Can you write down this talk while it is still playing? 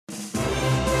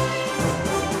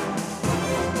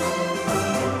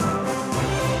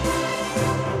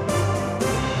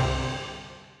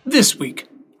This week,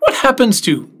 what happens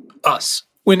to us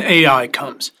when AI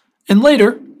comes? And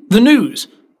later, the news,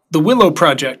 the Willow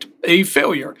Project, a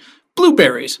failure,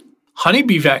 blueberries,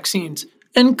 honeybee vaccines,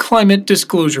 and climate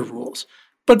disclosure rules.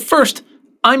 But first,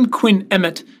 I'm Quinn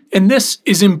Emmett, and this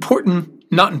is Important,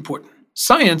 Not Important.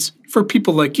 Science for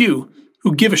people like you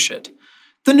who give a shit.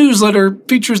 The newsletter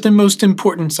features the most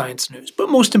important science news, but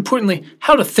most importantly,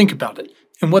 how to think about it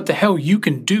and what the hell you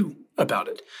can do about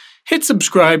it. Hit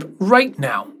subscribe right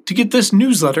now to get this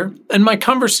newsletter and my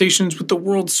conversations with the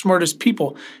world's smartest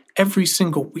people every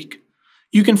single week.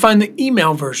 You can find the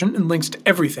email version and links to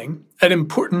everything at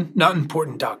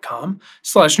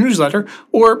importantnotimportant.com/newsletter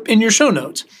or in your show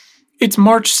notes. It's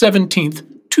March 17th,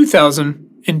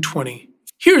 2020.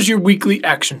 Here's your weekly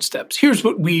action steps. Here's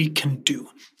what we can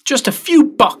do. Just a few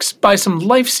bucks, buy some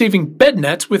life-saving bed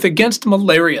nets with Against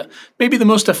Malaria, maybe the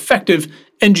most effective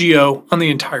NGO on the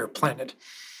entire planet.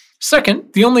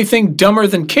 Second, the only thing dumber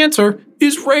than cancer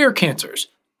is rare cancers.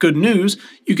 Good news,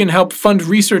 you can help fund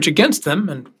research against them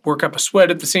and work up a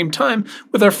sweat at the same time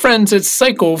with our friends at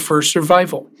Cycle for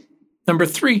Survival. Number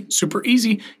 3, super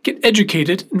easy, get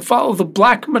educated and follow the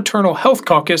Black Maternal Health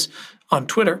Caucus on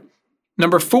Twitter.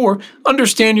 Number 4,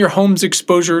 understand your home's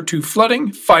exposure to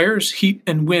flooding, fires, heat,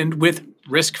 and wind with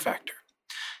risk factor.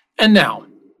 And now,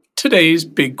 today's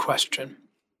big question.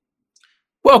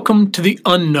 Welcome to the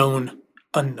unknown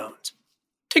unknowns.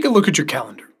 Take a look at your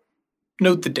calendar.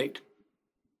 Note the date.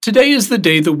 Today is the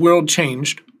day the world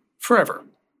changed forever.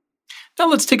 Now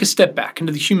let's take a step back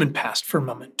into the human past for a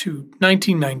moment to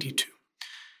 1992.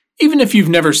 Even if you've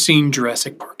never seen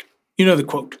Jurassic Park, you know the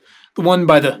quote, the one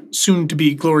by the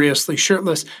soon-to-be gloriously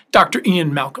shirtless Dr.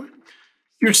 Ian Malcolm.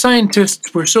 Your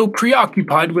scientists were so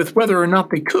preoccupied with whether or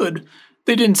not they could,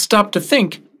 they didn't stop to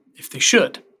think if they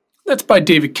should. That's by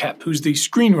David Koepp, who's the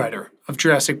screenwriter of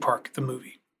Jurassic Park, the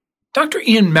movie. Dr.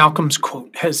 Ian Malcolm's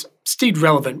quote has stayed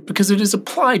relevant because it is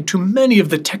applied to many of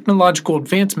the technological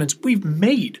advancements we've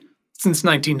made since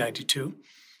 1992,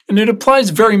 and it applies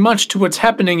very much to what's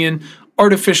happening in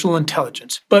artificial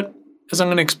intelligence, but, as I'm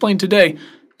going to explain today,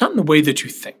 not in the way that you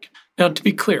think. Now, to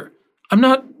be clear, I'm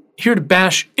not here to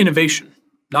bash innovation,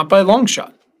 not by a long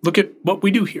shot. Look at what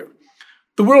we do here.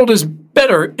 The world is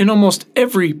better in almost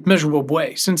every measurable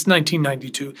way since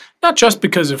 1992, not just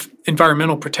because of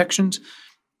environmental protections,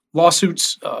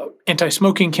 lawsuits,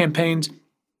 anti-smoking campaigns,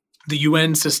 the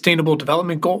UN Sustainable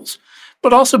Development Goals,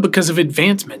 but also because of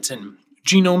advancements in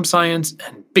genome science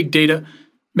and big data,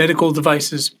 medical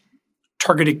devices,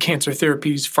 targeted cancer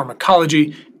therapies,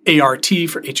 pharmacology, ART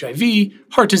for HIV,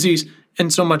 heart disease,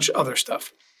 and so much other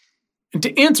stuff. And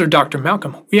to answer Dr.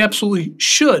 Malcolm, we absolutely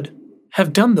should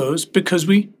have done those because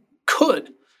we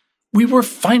could. We were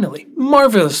finally,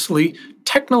 marvelously,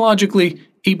 technologically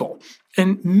able,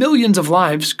 and millions of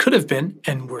lives could have been,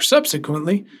 and were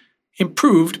subsequently,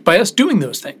 improved by us doing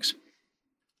those things.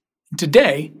 And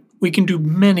today, we can do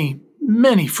many,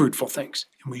 many fruitful things,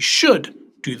 and we should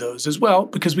do those as well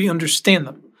because we understand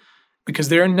them, because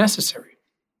they are necessary.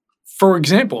 For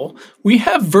example, we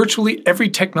have virtually every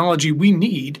technology we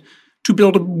need to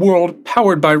build a world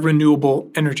powered by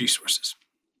renewable energy sources.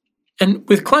 And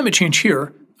with climate change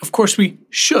here, of course, we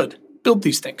should build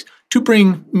these things to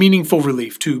bring meaningful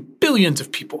relief to billions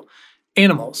of people,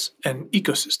 animals, and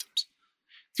ecosystems.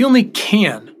 The only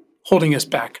can holding us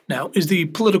back now is the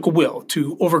political will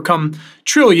to overcome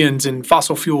trillions in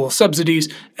fossil fuel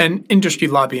subsidies and industry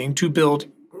lobbying to build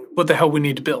what the hell we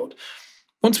need to build.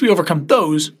 Once we overcome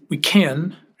those, we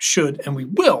can, should, and we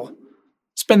will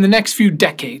spend the next few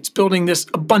decades building this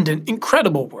abundant,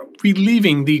 incredible world,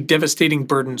 relieving the devastating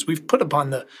burdens we've put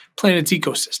upon the planet's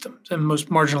ecosystems and most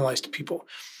marginalized people,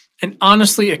 and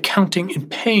honestly accounting and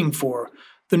paying for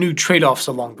the new trade-offs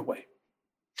along the way.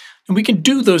 And we can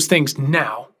do those things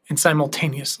now and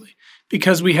simultaneously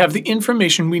because we have the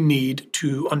information we need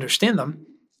to understand them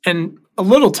and a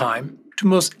little time to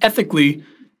most ethically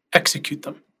execute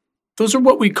them. Those are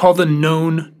what we call the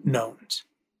known knowns.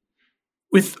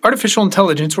 With artificial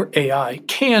intelligence, or AI,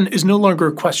 can is no longer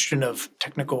a question of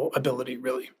technical ability,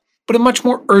 really, but a much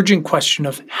more urgent question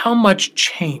of how much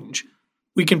change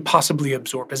we can possibly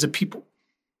absorb as a people.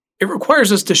 It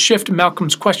requires us to shift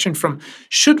Malcolm's question from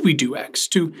should we do X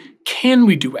to can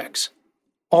we do X,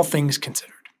 all things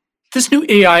considered. This new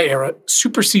AI era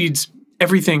supersedes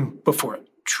everything before it,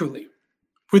 truly,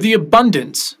 where the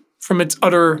abundance from its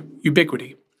utter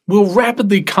ubiquity will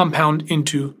rapidly compound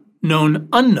into known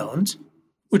unknowns,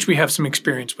 which we have some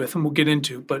experience with and we'll get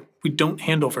into, but we don't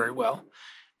handle very well,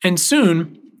 and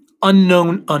soon,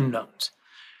 unknown unknowns.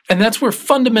 And that's where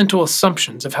fundamental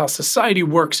assumptions of how society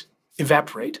works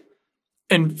evaporate,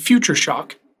 and future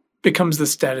shock becomes the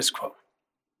status quo.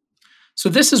 So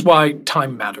this is why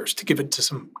time matters, to give it to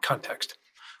some context.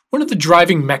 One of the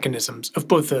driving mechanisms of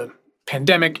both the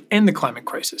pandemic and the climate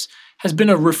crisis has been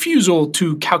a refusal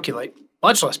to calculate,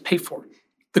 much less pay for,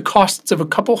 the costs of a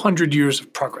couple hundred years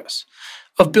of progress,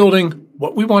 of building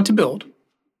what we want to build,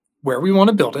 where we want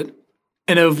to build it,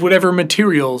 and of whatever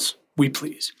materials we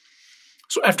please.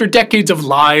 So after decades of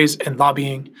lies and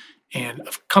lobbying, and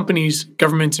of companies,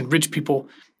 governments, and rich people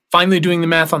finally doing the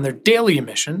math on their daily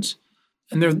emissions,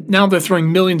 and they're throwing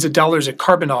millions of dollars at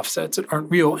carbon offsets that aren't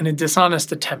real in a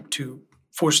dishonest attempt to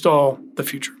forestall the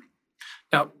future.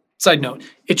 Now, side note,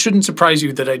 it shouldn't surprise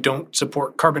you that I don't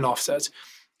support carbon offsets.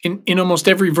 In almost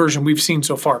every version we've seen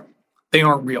so far, they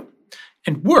aren't real.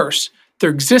 And worse, their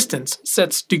existence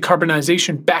sets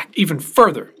decarbonization back even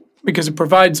further because it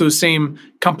provides those same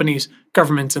companies,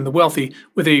 governments, and the wealthy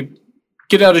with a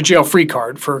get-out-of-jail-free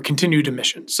card for continued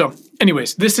emissions. So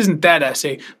anyways, this isn't that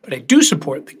essay, but I do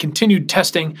support the continued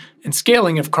testing and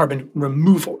scaling of carbon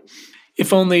removal,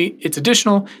 if only it's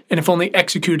additional and if only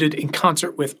executed in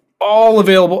concert with all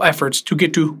available efforts to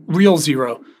get to real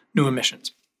zero new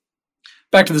emissions.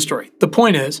 Back to the story. The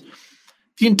point is,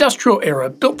 the industrial era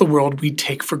built the world we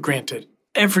take for granted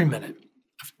every minute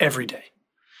of every day.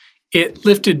 It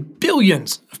lifted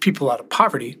billions of people out of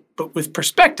poverty, but with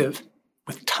perspective,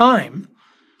 with time,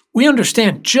 we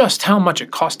understand just how much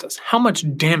it cost us, how much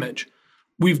damage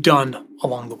we've done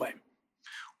along the way.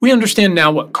 We understand now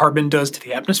what carbon does to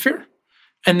the atmosphere,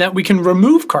 and that we can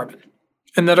remove carbon,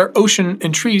 and that our ocean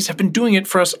and trees have been doing it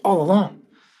for us all along.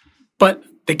 But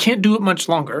they can't do it much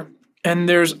longer, and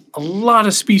there's a lot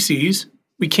of species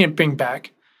we can't bring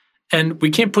back, and we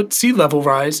can't put sea level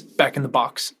rise back in the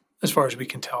box, as far as we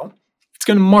can tell. It's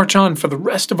going to march on for the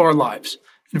rest of our lives,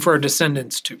 and for our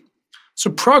descendants too. So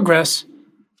progress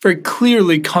very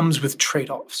clearly comes with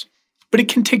trade-offs, but it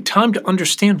can take time to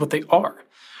understand what they are,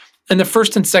 and the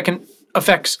first and second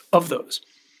effects of those.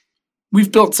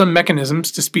 We've built some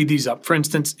mechanisms to speed these up. For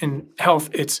instance, in health,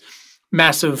 it's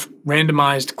massive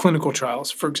randomized clinical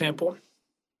trials, for example.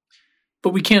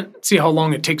 But we can't see how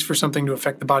long it takes for something to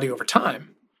affect the body over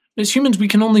time. As humans, we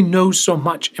can only know so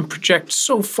much and project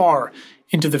so far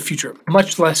into the future,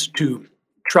 much less to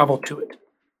travel to it.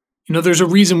 There's a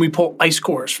reason we pull ice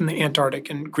cores from the Antarctic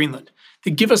and Greenland.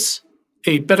 They give us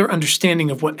a better understanding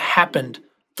of what happened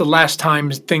the last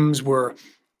times things were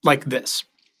like this.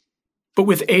 But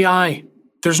with AI,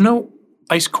 there's no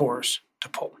ice cores to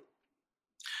pull.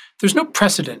 There's no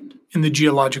precedent in the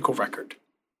geological record.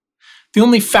 The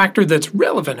only factor that's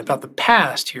relevant about the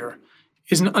past here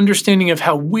is an understanding of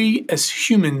how we as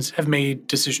humans have made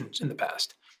decisions in the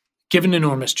past, given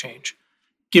enormous change,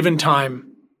 given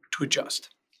time to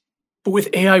adjust. But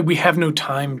with AI, we have no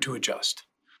time to adjust,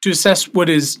 to assess what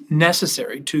is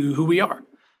necessary to who we are,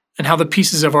 and how the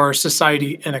pieces of our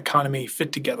society and economy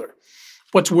fit together,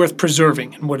 what's worth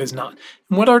preserving and what is not,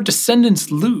 and what our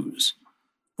descendants lose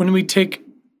when we take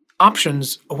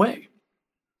options away.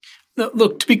 Now,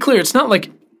 look, to be clear, it's not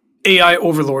like AI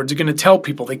overlords are going to tell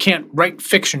people they can't write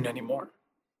fiction anymore.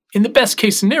 In the best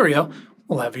case scenario,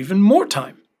 we'll have even more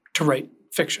time to write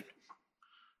fiction.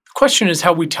 The question is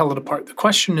how we tell it apart. The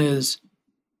question is,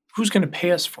 who's going to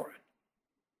pay us for it?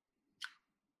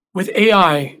 With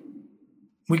AI,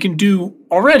 we can do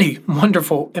already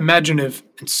wonderful, imaginative,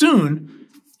 and soon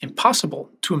impossible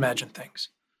to imagine things.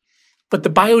 But the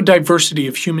biodiversity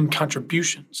of human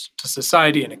contributions to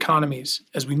society and economies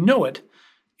as we know it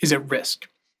is at risk.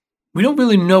 We don't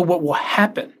really know what will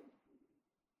happen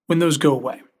when those go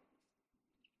away.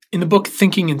 In the book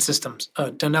Thinking in Systems,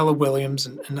 Donella Williams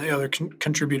and the other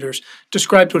contributors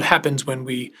described what happens when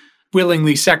we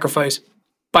willingly sacrifice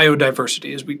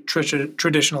biodiversity as we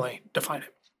traditionally define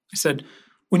it. They said,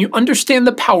 when you understand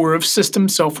the power of system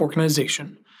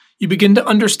self-organization, you begin to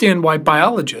understand why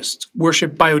biologists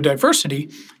worship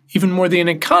biodiversity even more than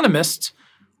economists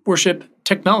worship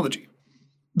technology.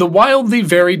 The wildly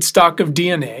varied stock of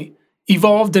DNA,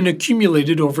 evolved and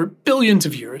accumulated over billions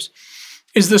of years,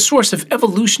 is the source of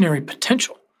evolutionary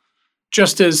potential,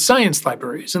 just as science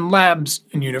libraries and labs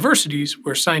and universities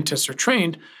where scientists are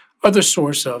trained are the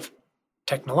source of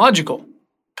technological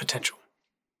potential.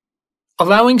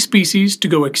 Allowing species to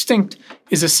go extinct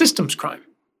is a systems crime,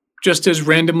 just as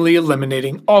randomly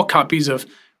eliminating all copies of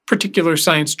particular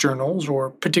science journals or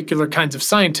particular kinds of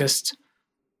scientists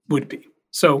would be.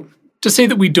 So, to say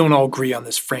that we don't all agree on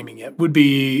this framing yet would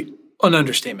be an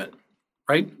understatement,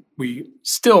 right?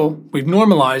 We've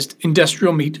normalized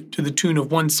industrial meat to the tune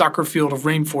of one soccer field of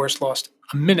rainforest lost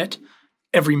a minute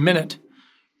every minute.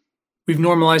 We've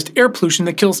normalized air pollution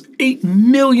that kills 8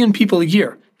 million people a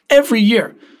year, every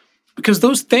year, because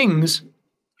those things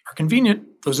are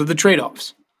convenient. Those are the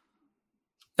trade-offs.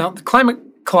 Now, the climate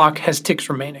clock has ticks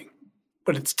remaining,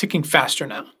 but it's ticking faster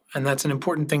now, and that's an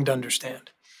important thing to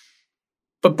understand.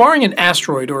 But barring an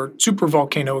asteroid or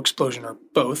supervolcano explosion or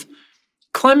both,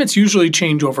 climates usually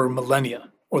change over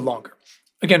millennia or longer.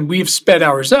 Again, we have sped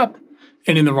ours up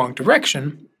and in the wrong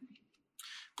direction,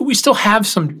 but we still have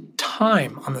some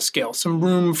time on the scale, some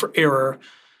room for error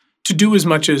to do as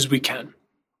much as we can.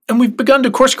 And we've begun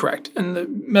to course correct. And the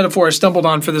metaphor I stumbled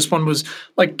on for this one was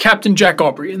like Captain Jack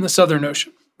Aubrey in the Southern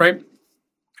Ocean, right?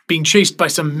 Being chased by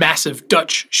some massive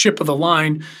Dutch ship of the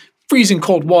line, freezing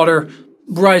cold water,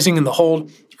 rising in the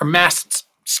hold, our masts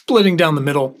splitting down the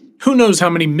middle. Who knows how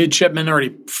many midshipmen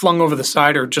already flung over the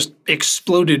side or just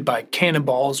exploded by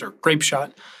cannonballs or grape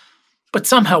shot. But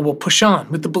somehow we'll push on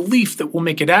with the belief that we'll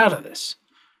make it out of this,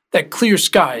 that clear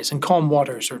skies and calm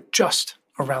waters are just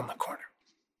around the corner.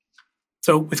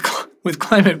 So with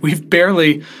climate, we've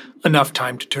barely enough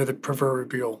time to turn the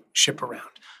proverbial ship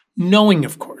around, knowing,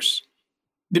 of course,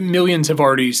 that millions have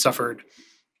already suffered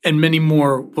and many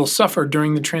more will suffer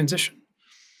during the transition.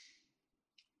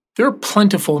 There are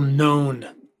plentiful known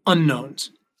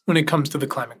unknowns when it comes to the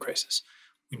climate crisis.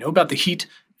 We know about the heat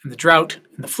and the drought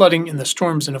and the flooding and the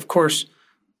storms and, of course,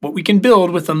 what we can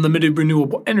build with unlimited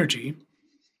renewable energy.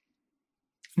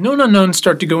 Known unknowns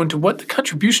start to go into what the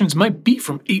contributions might be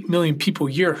from 8 million people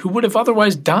a year who would have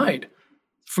otherwise died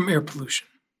from air pollution.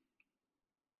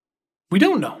 We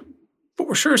don't know, but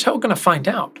we're sure as hell going to find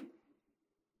out.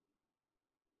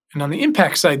 And on the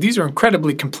impact side, these are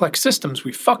incredibly complex systems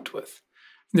we fucked with.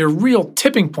 There are real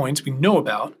tipping points we know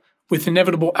about with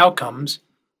inevitable outcomes,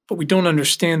 but we don't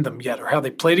understand them yet or how they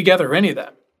play together or any of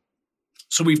that.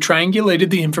 So we've triangulated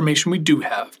the information we do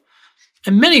have.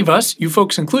 And many of us, you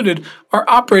folks included, are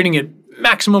operating at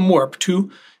maximum warp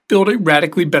to build a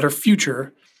radically better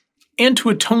future and to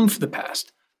atone for the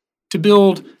past, to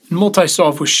build and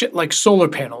multi-solve with shit like solar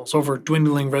panels over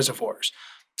dwindling reservoirs,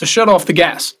 to shut off the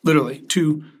gas, literally,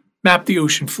 to map the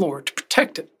ocean floor, to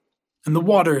protect it, and the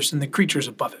waters and the creatures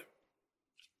above it.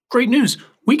 Great news,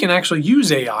 we can actually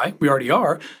use AI, we already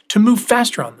are, to move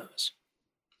faster on those.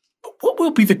 But what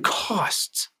will be the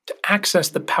costs to access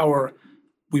the power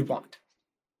we want?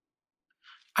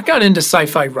 I got into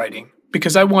sci-fi writing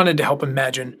because I wanted to help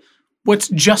imagine what's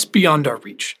just beyond our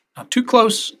reach, not too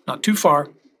close, not too far,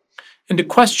 and to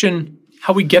question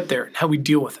how we get there and how we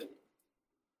deal with it.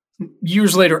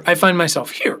 Years later, I find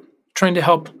myself here, trying to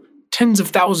help tens of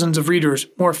thousands of readers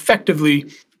more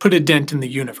effectively put a dent in the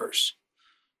universe.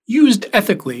 Used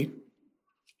ethically,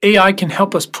 AI can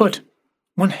help us put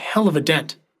one hell of a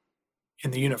dent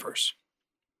in the universe.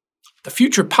 The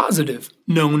future positive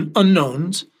known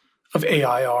unknowns of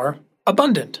AI are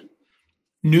abundant.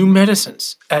 New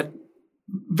medicines at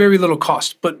very little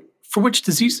cost, but for which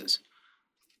diseases?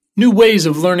 New ways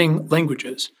of learning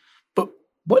languages. But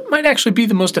what might actually be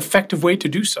the most effective way to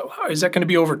do so? Is that going to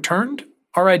be overturned?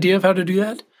 Our idea of how to do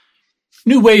that?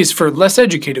 New ways for less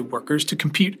educated workers to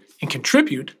compete and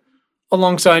contribute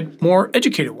alongside more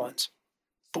educated ones.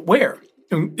 But where?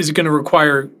 Is it going to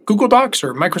require Google Docs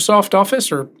or Microsoft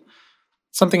Office or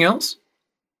something else?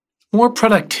 More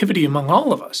productivity among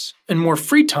all of us and more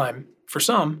free time for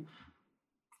some.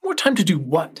 More time to do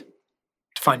what?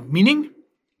 To find meaning?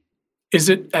 Is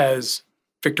it, as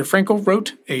Viktor Frankl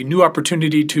wrote, a new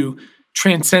opportunity to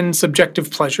transcend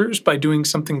subjective pleasures by doing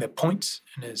something that points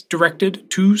and is directed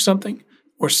to something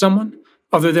or someone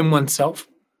other than oneself?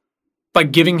 By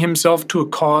giving himself to a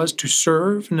cause to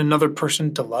serve and another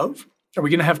person to love? Are we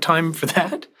going to have time for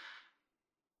that?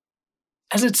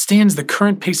 As it stands, the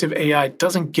current pace of AI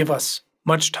doesn't give us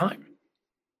much time.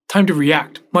 Time to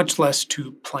react, much less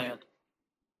to plan.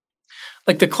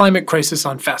 Like the climate crisis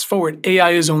on Fast Forward, AI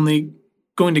is only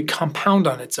going to compound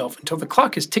on itself until the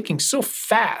clock is ticking so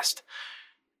fast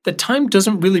that time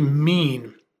doesn't really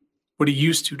mean what it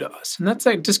used to us. And that's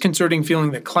that disconcerting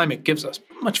feeling that climate gives us,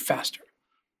 much faster.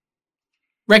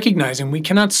 Recognizing we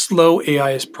cannot slow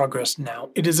AI's progress now,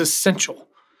 it is essential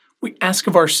we ask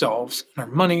of ourselves and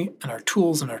our money and our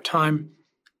tools and our time,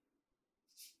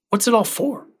 what's it all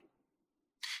for?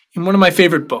 In one of my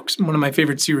favorite books, in one of my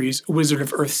favorite series, A Wizard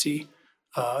of Earthsea,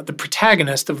 the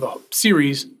protagonist of the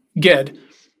series, Ged,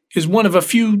 is one of a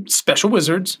few special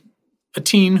wizards, a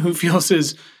teen who feels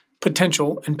his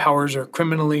potential and powers are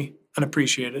criminally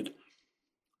unappreciated.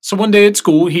 So one day at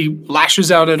school, he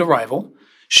lashes out at a rival,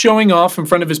 showing off in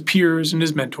front of his peers and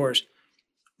his mentors,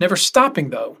 never stopping,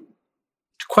 though,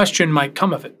 to question might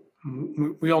come of it.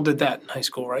 We all did that in high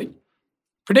school, right?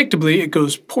 Predictably, it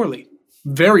goes poorly,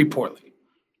 very poorly.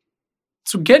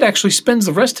 So Ged actually spends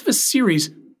the rest of his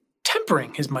series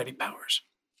tempering his mighty powers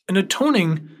and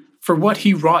atoning for what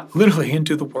he wrought literally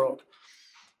into the world.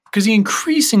 because he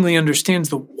increasingly understands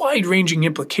the wide-ranging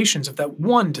implications of that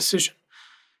one decision,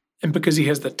 and because he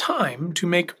has the time to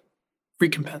make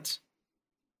recompense.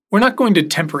 We're not going to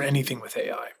temper anything with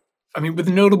AI. With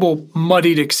notable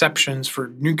muddied exceptions for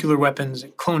nuclear weapons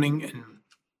and cloning and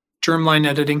germline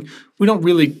editing, we don't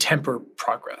really temper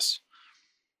progress.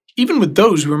 Even with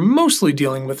those, we're mostly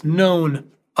dealing with known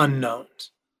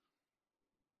unknowns.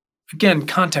 Again,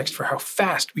 context for how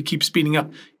fast we keep speeding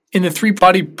up. In the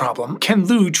three-body problem, Ken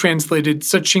Liu translated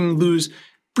Cixin Liu's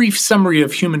brief summary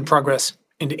of human progress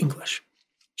into English.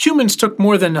 Humans took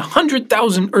more than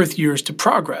 100,000 Earth years to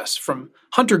progress, from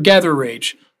hunter-gatherer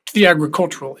age to the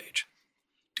agricultural age.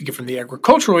 To get from the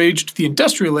agricultural age to the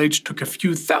industrial age took a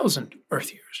few thousand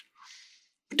Earth years.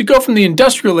 But to go from the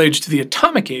industrial age to the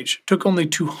atomic age took only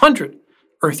 200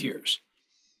 Earth years.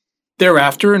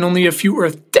 Thereafter, in only a few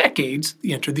Earth decades,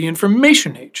 they entered the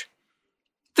information age.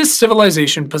 This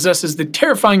civilization possesses the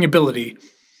terrifying ability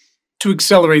to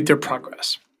accelerate their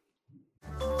progress.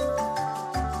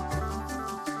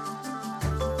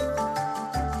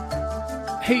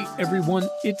 Hey everyone,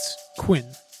 it's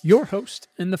Quinn, your host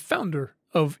and the founder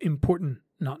of Important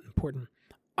Not Important.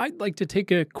 I'd like to take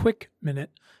a quick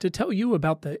minute to tell you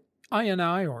about the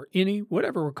INI, or INI,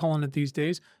 whatever we're calling it these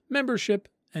days, membership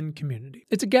and community.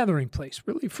 It's a gathering place,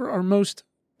 really, for our most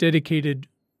dedicated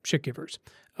shit givers.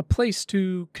 A place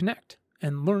to connect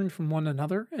and learn from one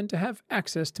another and to have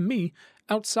access to me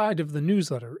outside of the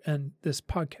newsletter and this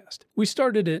podcast. We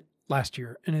started it last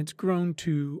year, and it's grown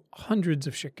to hundreds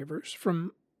of shit givers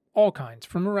from all kinds,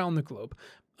 from around the globe.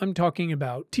 I'm talking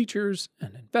about teachers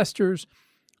and investors,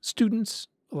 students,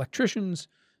 electricians,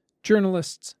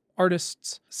 journalists,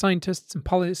 artists, scientists, and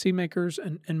policymakers,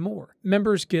 and more.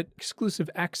 Members get exclusive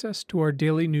access to our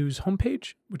daily news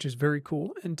homepage, which is very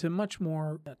cool, and to much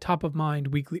more top-of-mind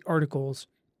weekly articles,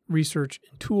 research,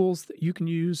 and tools that you can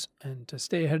use and to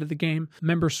stay ahead of the game,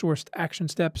 member-sourced action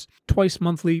steps, twice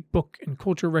monthly book and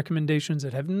culture recommendations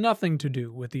that have nothing to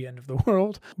do with the end of the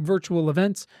world, virtual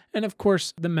events, and of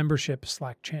course, the membership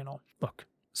Slack channel. Look,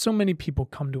 so many people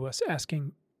come to us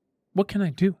asking, what can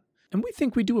I do? And we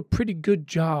think we do a pretty good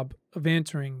job of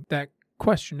answering that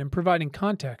question and providing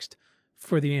context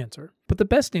for the answer. But the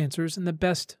best answers and the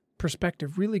best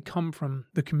perspective really come from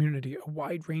the community, a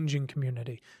wide-ranging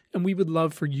community. And we would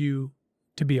love for you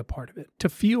to be a part of it, to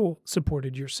feel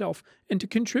supported yourself, and to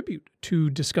contribute to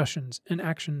discussions and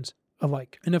actions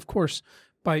alike. And of course,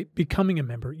 by becoming a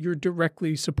member, you're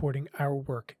directly supporting our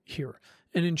work here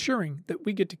and ensuring that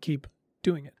we get to keep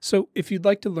doing it. So if you'd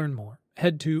like to learn more,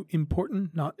 head to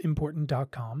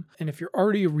importantnotimportant.com. And if you're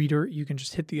already a reader, you can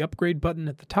just hit the upgrade button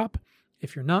at the top.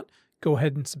 If you're not, go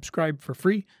ahead and subscribe for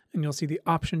free, and you'll see the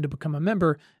option to become a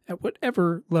member at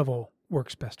whatever level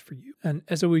works best for you. And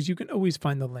as always, you can always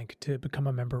find the link to become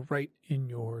a member right in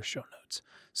your show notes.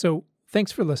 So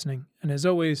thanks for listening. And as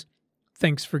always,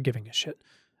 thanks for giving a shit.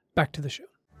 Back to the show.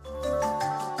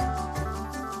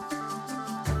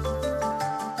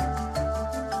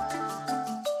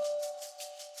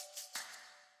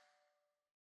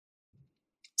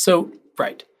 So,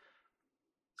 right.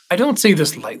 I don't say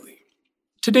this lightly.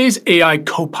 Today's AI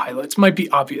co-pilots might be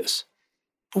obvious,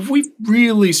 but we've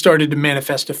really started to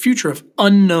manifest a future of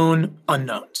unknown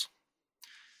unknowns.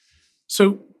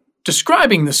 So,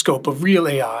 describing the scope of real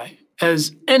AI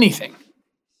as anything,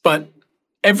 but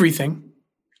everything,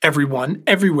 everyone,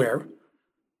 everywhere,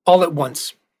 all at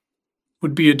once,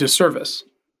 would be a disservice.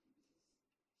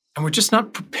 And we're just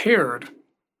not prepared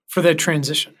for that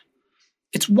transition.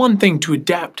 It's one thing to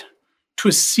adapt to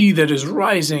a sea that is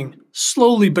rising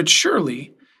slowly but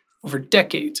surely over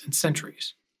decades and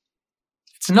centuries.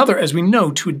 It's another, as we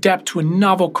know, to adapt to a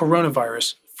novel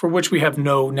coronavirus for which we have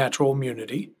no natural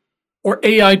immunity, or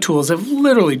AI tools have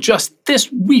literally just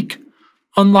this week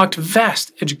unlocked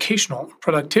vast educational and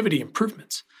productivity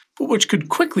improvements, but which could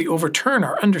quickly overturn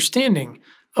our understanding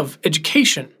of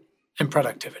education and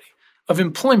productivity, of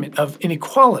employment, of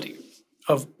inequality,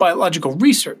 of biological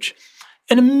research,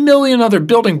 and a million other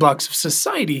building blocks of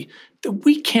society that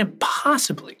we can't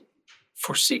possibly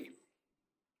foresee.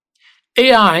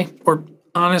 AI, or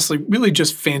honestly, really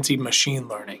just fancy machine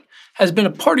learning, has been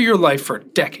a part of your life for a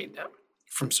decade now.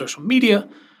 From social media,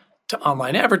 to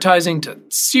online advertising, to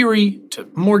Siri, to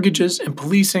mortgages and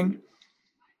policing.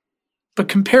 But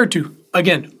compared to,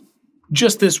 again,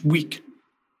 just this week,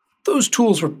 those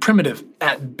tools were primitive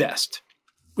at best,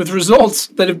 with results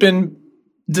that have been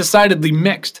decidedly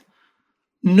mixed.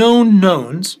 Known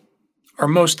knowns, our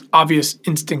most obvious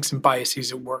instincts and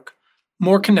biases at work,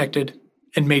 more connected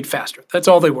and made faster. That's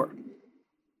all they were.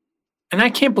 And I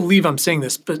can't believe I'm saying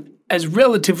this, but as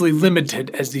relatively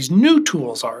limited as these new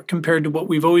tools are compared to what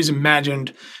we've always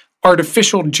imagined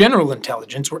artificial general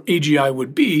intelligence, or AGI,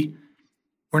 would be,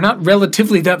 we're not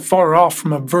relatively that far off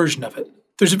from a version of it.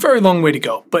 There's a very long way to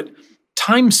go, but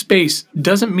time-space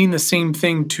doesn't mean the same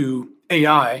thing to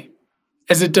AI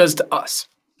as it does to us.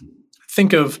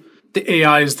 Think of the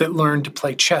AIs that learned to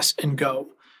play chess and Go.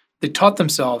 They taught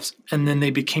themselves, and then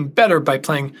they became better by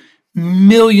playing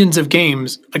millions of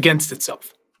games against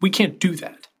itself. We can't do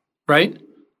that, right?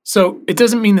 So it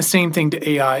doesn't mean the same thing to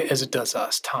AI as it does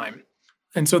us, time.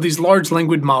 And so these large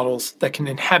language models that can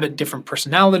inhabit different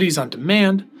personalities on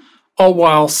demand, all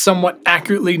while somewhat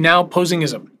accurately now posing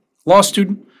as a law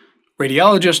student,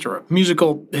 radiologist, or a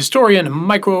musical historian, a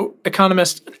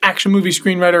microeconomist, an action movie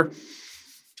screenwriter,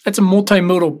 that's a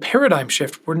multimodal paradigm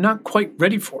shift we're not quite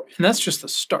ready for, and that's just the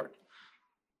start.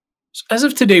 So as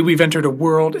of today, we've entered a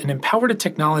world and empowered a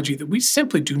technology that we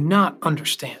simply do not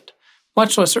understand,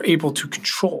 much less are able to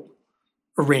control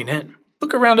or rein in.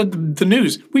 Look around at the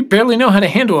news. We barely know how to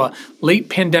handle a late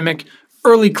pandemic,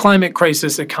 early climate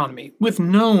crisis economy with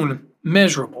known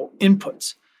measurable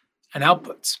inputs and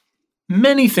outputs.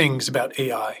 Many things about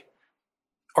AI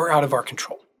are out of our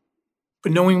control,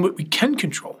 but knowing what we can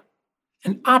control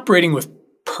and operating with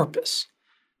purpose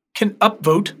can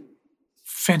upvote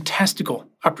fantastical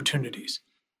opportunities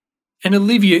and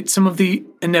alleviate some of the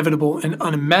inevitable and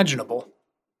unimaginable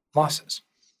losses.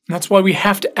 And that's why we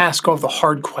have to ask all the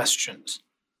hard questions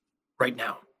right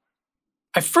now.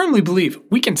 I firmly believe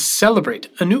we can celebrate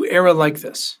a new era like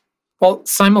this while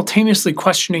simultaneously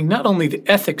questioning not only the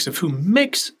ethics of who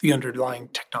makes the underlying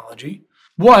technology,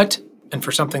 what, and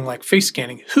for something like face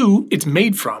scanning, who it's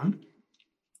made from,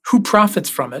 who profits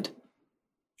from it,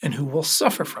 and who will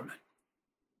suffer from it.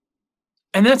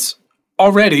 And that's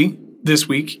already, this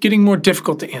week, getting more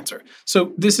difficult to answer.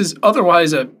 So this is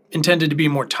otherwise intended to be a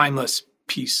more timeless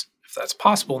piece, if that's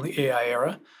possible in the AI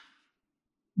era.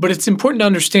 But it's important to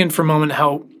understand for a moment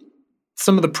how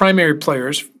some of the primary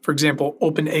players, for example,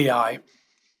 OpenAI,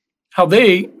 how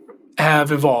they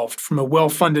have evolved from a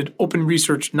well-funded open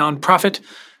research nonprofit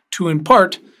to, in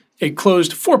part, a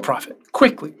closed for-profit,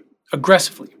 quickly,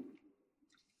 aggressively.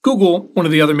 Google, one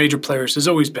of the other major players, has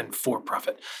always been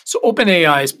for-profit. So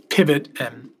OpenAI's pivot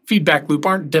and feedback loop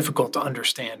aren't difficult to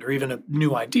understand or even a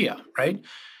new idea, right?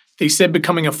 They said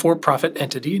becoming a for-profit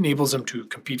entity enables them to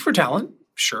compete for talent,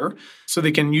 sure, so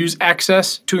they can use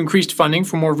access to increased funding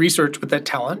for more research with that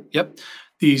talent, yep.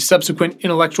 The subsequent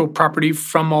intellectual property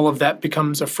from all of that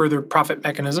becomes a further profit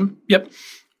mechanism, yep.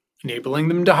 Enabling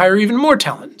them to hire even more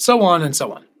talent, so on and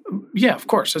so on. Yeah, of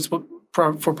course, that's what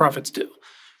for-profits do.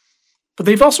 But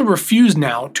they've also refused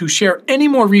now to share any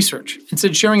more research and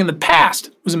said sharing in the past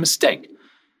was a mistake,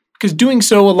 because doing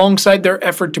so alongside their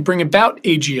effort to bring about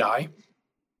AGI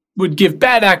would give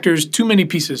bad actors too many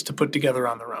pieces to put together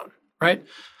on their own, right?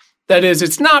 That is,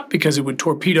 it's not because it would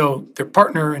torpedo their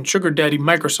partner and sugar daddy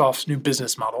Microsoft's new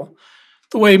business model,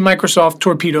 the way Microsoft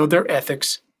torpedoed their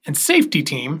ethics and safety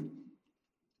team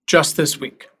just this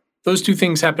week. Those two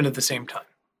things happened at the same time.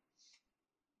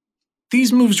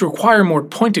 These moves require more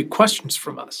pointed questions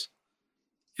from us.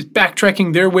 Is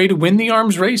backtracking their way to win the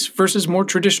arms race versus more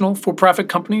traditional for-profit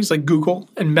companies like Google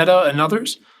and Meta and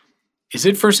others? Is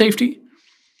it for safety?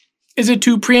 Is it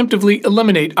to preemptively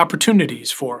eliminate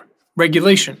opportunities for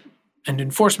regulation and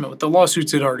enforcement with the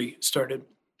lawsuits that already started?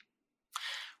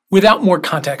 Without more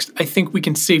context, I think we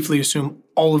can safely assume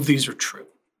all of these are true.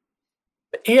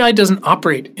 But AI doesn't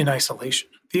operate in isolation.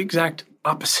 The exact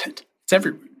opposite. It's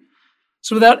everywhere.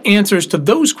 So without answers to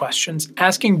those questions,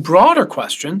 asking broader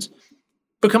questions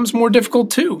becomes more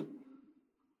difficult too.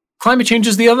 Climate change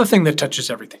is the other thing that touches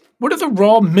everything. What are the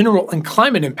raw mineral and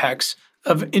climate impacts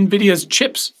of NVIDIA's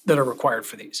chips that are required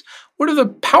for these? What are the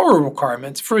power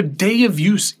requirements for a day of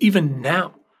use even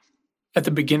now, at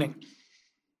the beginning?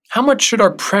 How much should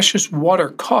our precious water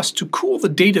cost to cool the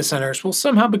data centers we'll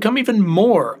somehow become even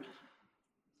more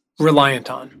reliant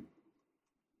on?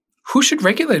 Who should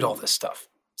regulate all this stuff?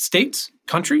 States?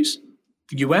 Countries?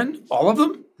 The UN? All of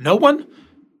them? No one?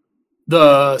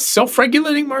 The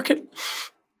self-regulating market?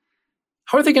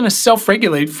 How are they going to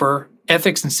self-regulate for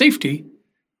ethics and safety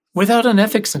without an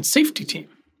ethics and safety team?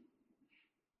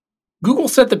 Google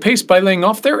set the pace by laying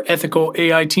off their ethical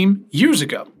AI team years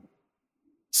ago.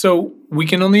 So we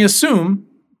can only assume,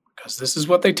 because this is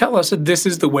what they tell us, that this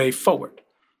is the way forward.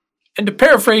 And to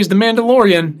paraphrase the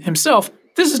Mandalorian himself,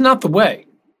 this is not the way.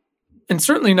 And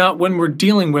certainly not when we're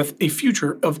dealing with a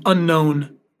future of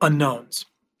unknown unknowns.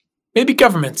 Maybe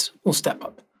governments will step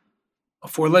up.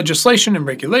 Before legislation and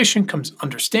regulation comes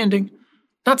understanding,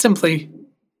 not simply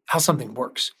how something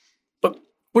works, but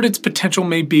what its potential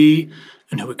may be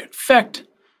and who it could affect,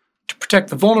 to protect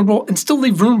the vulnerable and still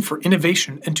leave room for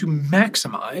innovation and to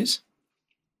maximize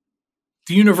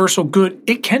the universal good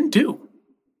it can do.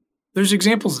 There's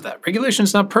examples of that.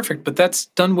 Regulation's not perfect, but that's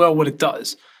done well what it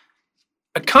does.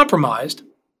 A compromised,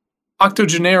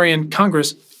 octogenarian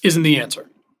Congress isn't the answer.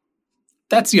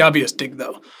 That's the obvious dig,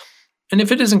 though. And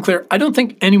if it isn't clear, I don't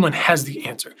think anyone has the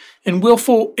answer. And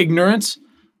willful ignorance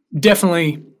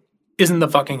definitely isn't the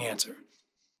fucking answer.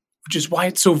 Which is why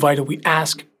it's so vital we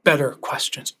ask better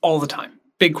questions all the time.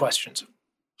 Big questions,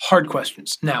 hard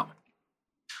questions. Now,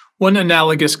 one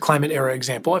analogous climate era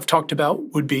example I've talked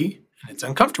about would be, and it's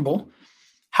uncomfortable,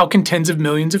 how can tens of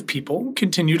millions of people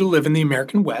continue to live in the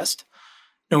American West,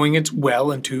 knowing it's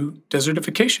well into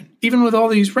desertification, even with all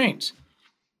these rains?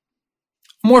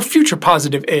 A more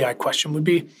future-positive AI question would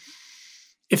be,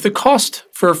 if the cost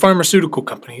for pharmaceutical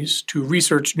companies to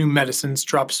research new medicines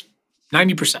drops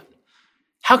 90%,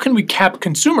 how can we cap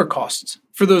consumer costs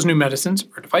for those new medicines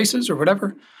or devices or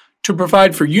whatever to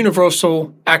provide for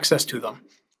universal access to them?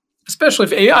 Especially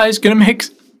if AI is going to make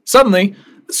suddenly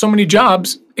so many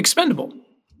jobs expendable.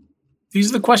 These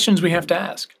are the questions we have to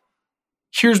ask.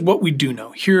 Here's what we do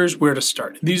know. Here's where to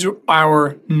start. These are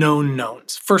our known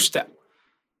knowns. First step.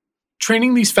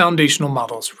 Training these foundational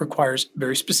models requires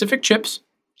very specific chips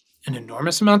and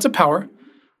enormous amounts of power,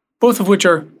 both of which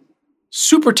are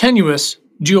super tenuous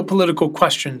geopolitical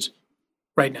questions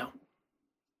right now.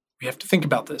 We have to think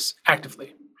about this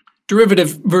actively.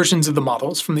 Derivative versions of the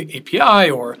models from the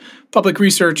API or public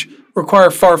research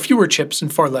require far fewer chips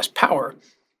and far less power.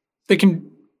 They can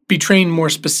be trained more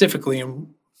specifically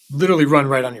and literally run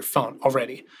right on your phone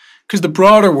already, because the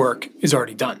broader work is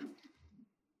already done.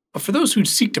 But for those who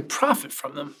seek to profit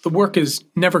from them, the work is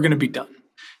never going to be done.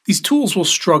 These tools will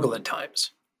struggle at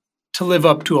times to live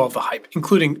up to all the hype,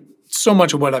 including so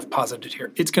much of what I've posited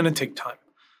here. It's going to take time,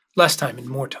 less time and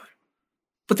more time.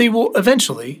 But they will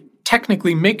eventually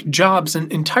technically make jobs in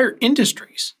entire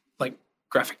industries like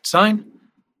graphic design,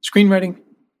 screenwriting,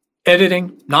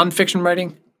 editing, nonfiction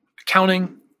writing,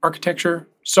 accounting, architecture,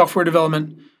 software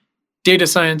development, data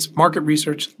science, market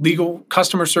research, legal,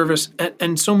 customer service,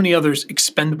 and so many others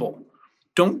expendable.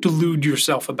 Don't delude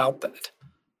yourself about that.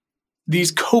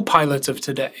 These co-pilots of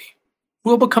today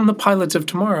will become the pilots of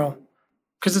tomorrow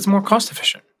because it's more cost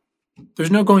efficient.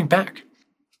 There's no going back.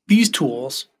 These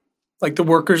tools, like the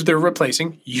workers they're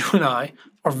replacing, you and I,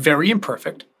 are very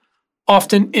imperfect,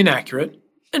 often inaccurate,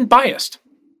 and biased.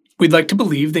 We'd like to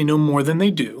believe they know more than they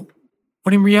do,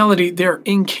 when in reality they're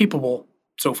incapable,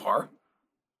 so far,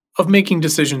 of making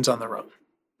decisions on their own.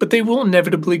 But they will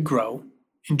inevitably grow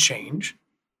and change.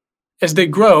 As they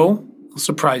grow, they'll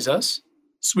surprise us,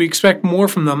 so we expect more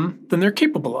from them than they're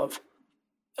capable of.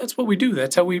 That's what we do.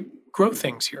 That's how we grow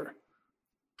things here.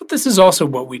 But this is also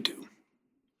what we do.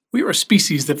 We are a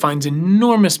species that finds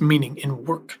enormous meaning in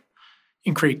work,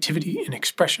 in creativity and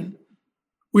expression.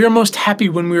 We are most happy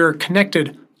when we are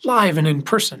connected live and in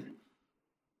person,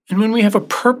 and when we have a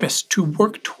purpose to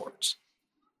work towards,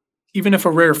 even if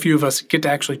a rare few of us get to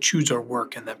actually choose our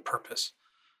work and that purpose.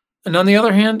 And on the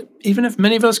other hand, even if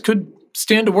many of us could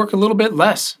stand to work a little bit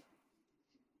less.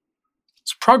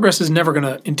 So progress is never going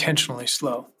to intentionally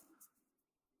slow.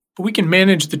 But we can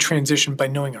manage the transition by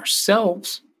knowing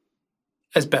ourselves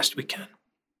as best we can.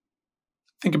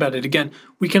 Think about it again.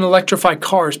 We can electrify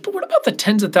cars, but what about the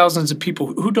tens of thousands of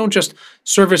people who don't just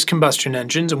service combustion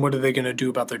engines and what are they going to do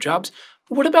about their jobs?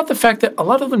 But what about the fact that a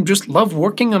lot of them just love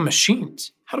working on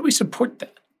machines? How do we support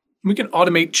that? We can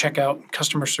automate checkout,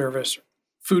 customer service,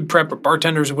 food prep, or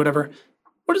bartenders or whatever.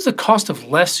 What is the cost of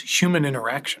less human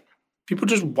interaction? People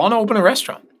just want to open a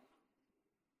restaurant.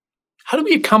 How do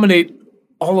we accommodate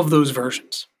all of those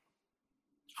versions?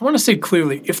 I want to say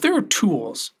clearly, if there are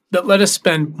tools that let us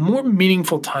spend more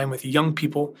meaningful time with young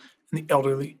people and the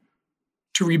elderly,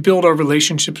 to rebuild our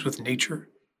relationships with nature,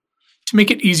 to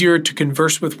make it easier to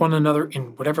converse with one another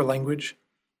in whatever language,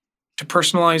 to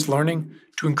personalize learning,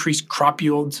 to increase crop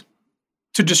yields,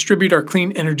 to distribute our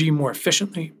clean energy more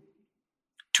efficiently,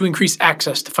 to increase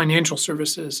access to financial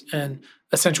services and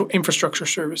essential infrastructure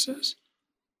services,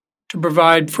 to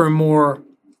provide for a more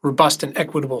robust and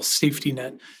equitable safety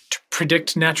net, to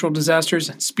predict natural disasters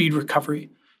and speed recovery,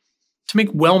 to make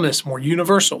wellness more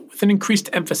universal with an increased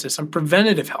emphasis on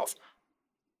preventative health.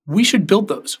 We should build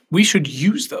those. We should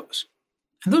use those.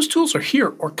 And those tools are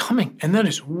here or coming, and that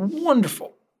is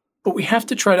wonderful. But we have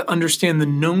to try to understand the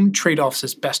known trade-offs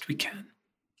as best we can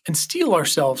and steel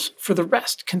ourselves for the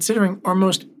rest, considering our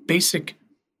most basic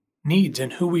needs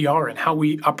and who we are and how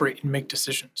we operate and make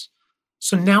decisions.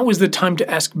 So now is the time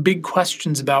to ask big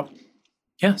questions about,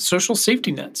 social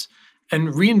safety nets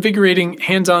and reinvigorating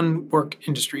hands-on work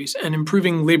industries and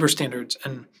improving labor standards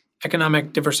and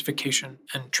economic diversification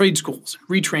and trade schools,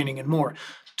 retraining and more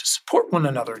to support one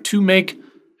another to make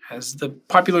as the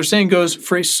popular saying goes,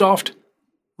 for a soft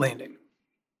landing.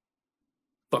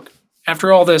 Look,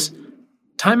 after all this,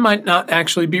 time might not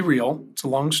actually be real. It's a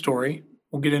long story.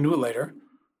 We'll get into it later.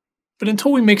 But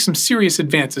until we make some serious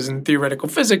advances in theoretical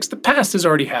physics, the past has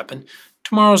already happened.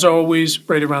 Tomorrow's always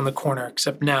right around the corner,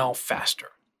 except now faster.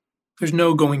 There's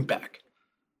no going back.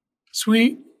 So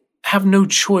we have no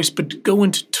choice but to go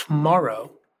into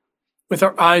tomorrow with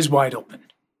our eyes wide open,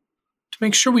 to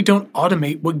make sure we don't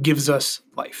automate what gives us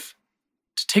life,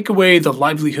 to take away the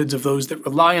livelihoods of those that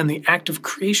rely on the act of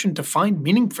creation to find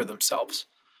meaning for themselves,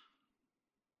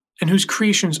 and whose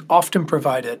creations often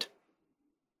provide it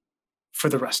for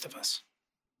the rest of us.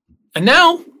 And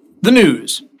now, the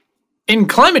news. In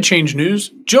climate change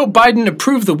news, Joe Biden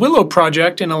approved the Willow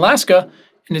Project in Alaska,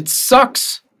 and it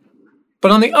sucks.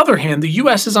 But on the other hand, the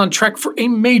U.S. is on track for a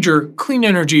major clean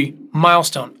energy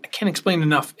milestone. I can't explain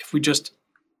enough if we just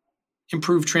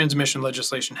improve transmission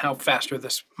legislation, how much faster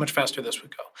this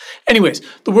would go. Anyways,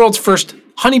 the world's first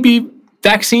honeybee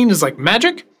vaccine is like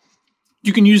magic.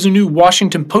 You can use a new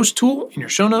Washington Post tool in your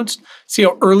show notes. See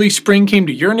how early spring came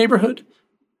to your neighborhood.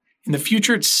 In the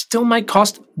future, it still might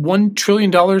cost $1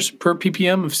 trillion per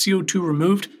ppm of CO2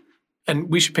 removed, and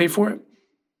we should pay for it.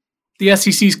 The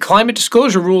SEC's climate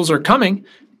disclosure rules are coming.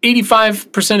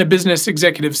 85% of business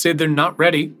executives say they're not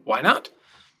ready. Why not?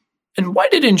 And why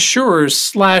did insurers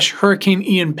slash Hurricane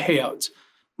Ian payouts?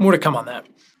 More to come on that.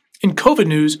 In COVID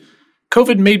news,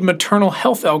 COVID made maternal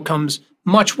health outcomes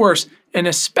much worse, and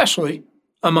especially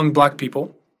among Black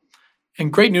people.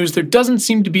 And great news, there doesn't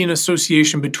seem to be an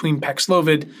association between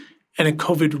Paxlovid and a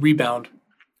COVID rebound.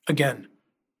 Again,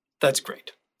 that's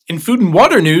great. In food and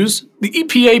water news, the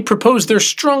EPA proposed their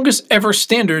strongest ever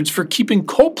standards for keeping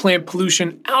coal plant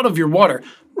pollution out of your water,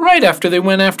 right after they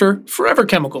went after forever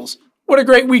chemicals. What a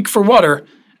great week for water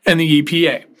and the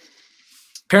EPA.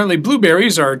 Apparently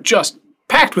blueberries are just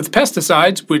packed with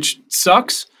pesticides, which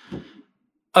sucks.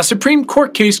 A Supreme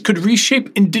Court case could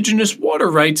reshape indigenous water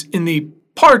rights in the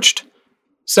parched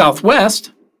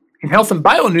Southwest. In health and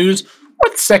bio news,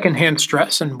 what's secondhand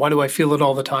stress and why do I feel it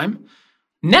all the time?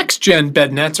 Next-gen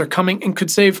bed nets are coming and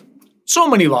could save so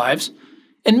many lives,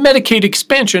 and Medicaid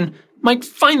expansion might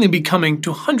finally be coming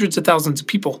to hundreds of thousands of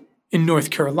people in North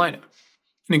Carolina.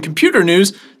 And in computer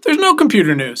news, there's no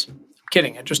computer news. I'm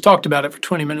kidding, I just talked about it for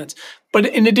 20 minutes. But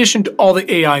in addition to all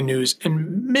the AI news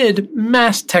and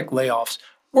mid-mass tech layoffs,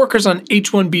 workers on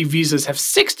H-1B visas have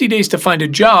 60 days to find a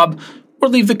job or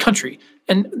leave the country,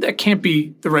 and that can't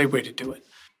be the right way to do it.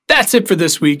 That's it for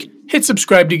this week. Hit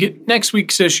subscribe to get next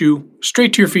week's issue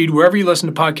straight to your feed wherever you listen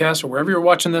to podcasts or wherever you're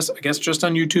watching this, I guess just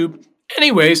on YouTube.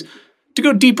 Anyways, to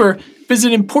go deeper,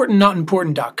 visit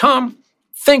importantnotimportant.com.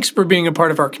 Thanks for being a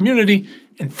part of our community,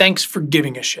 and thanks for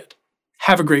giving a shit.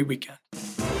 Have a great weekend.